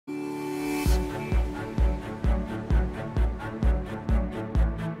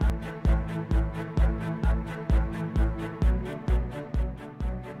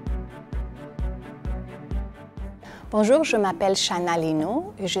Bonjour, je m'appelle Shana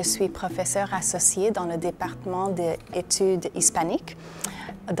Lino et je suis professeure associée dans le département d'études hispaniques,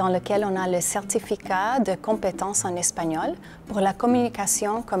 dans lequel on a le certificat de compétences en espagnol pour la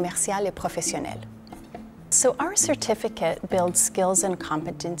communication commerciale et professionnelle. So our certificate builds skills and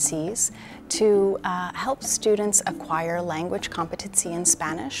competencies to help students acquire language competency in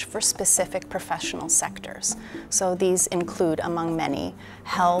Spanish for specific professional sectors. So these include, among many,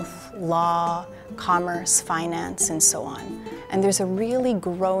 health, law, commerce, finance, and so on. And there's a really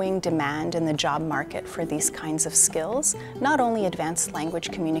growing demand in the job market for these kinds of skills, not only advanced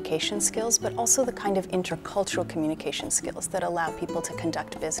language communication skills, but also the kind of intercultural communication skills that allow people to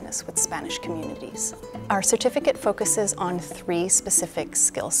conduct business with Spanish communities. Our certificate focuses on 3 specific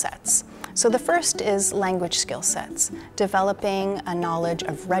skill sets. So the first is language skill sets, developing a knowledge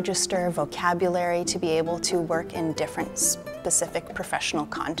of register, vocabulary to be able to work in different specific professional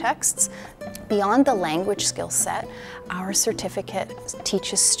contexts. Beyond the language skill set, our certificate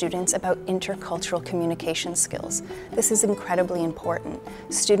teaches students about intercultural communication skills. This is incredibly important.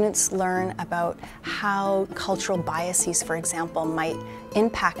 Students learn about how cultural biases, for example, might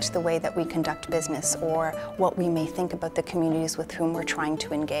impact the way that we conduct business or what we may think about the communities with whom we're trying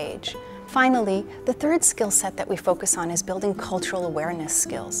to engage. Finally, the third skill set that we focus on is building cultural awareness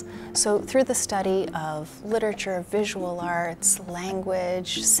skills. So through the study of literature, visual arts,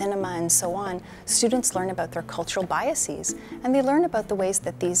 language, cinema, and so on, students learn about their cultural biases, and they learn about the ways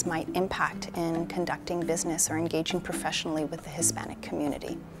that these might impact in conducting business or engaging professionally with the Hispanic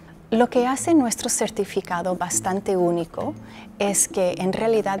community. Lo que hace nuestro certificado bastante único es que en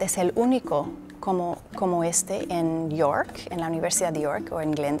realidad es el único como este en York, en la Universidad de York o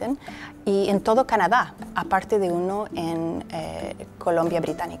en Glendon, y en todo Canadá, aparte de uno en Colombia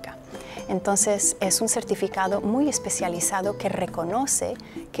Británica. Entonces es un certificado muy especializado que reconoce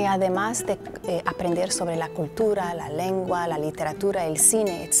que además de aprender sobre la cultura, la lengua, la literatura, el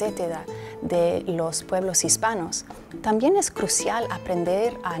cine, etcétera, de los pueblos hispanos, también es crucial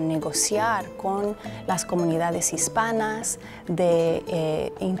aprender a negociar con las comunidades hispanas,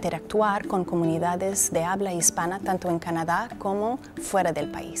 de interactuar con comunidades de habla hispana tanto en Canadá como fuera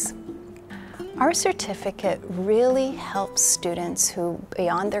del país. Our certificate really helps students who,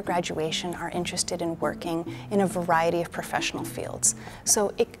 beyond their graduation, are interested in working in a variety of professional fields.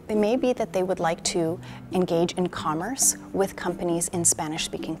 So it may be that they would like to engage in commerce with companies in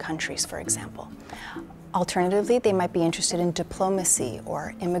Spanish-speaking countries, for example. Alternatively, they might be interested in diplomacy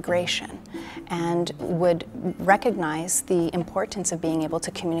or immigration and would recognize the importance of being able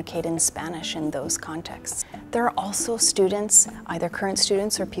to communicate in Spanish in those contexts. There are also students, either current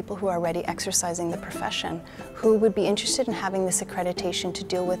students or people who are already exercising the profession, who would be interested in having this accreditation to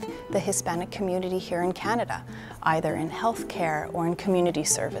deal with the Hispanic community here in Canada, either in healthcare or in community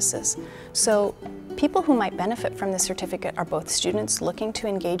services. So people who might benefit from the certificate are both students looking to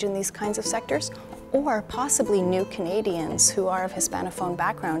engage in these kinds of sectors or possibly new Canadians who are of Hispanophone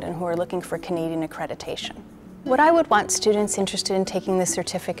background and who are looking for Canadian accreditation. What I would want students interested in taking this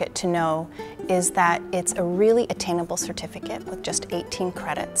certificate to know is that it's a really attainable certificate with just 18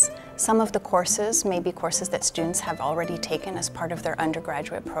 credits. Some of the courses may be courses that students have already taken as part of their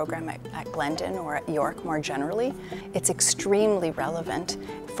undergraduate program at Glendon or at York more generally. It's extremely relevant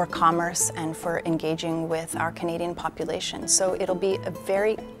for commerce and for engaging with our Canadian population. So it'll be a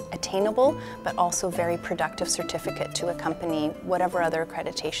very attainable but also very productive certificate to accompany whatever other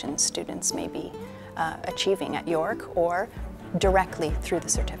accreditation students may be achieving at York or directly through the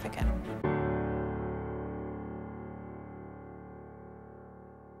certificate.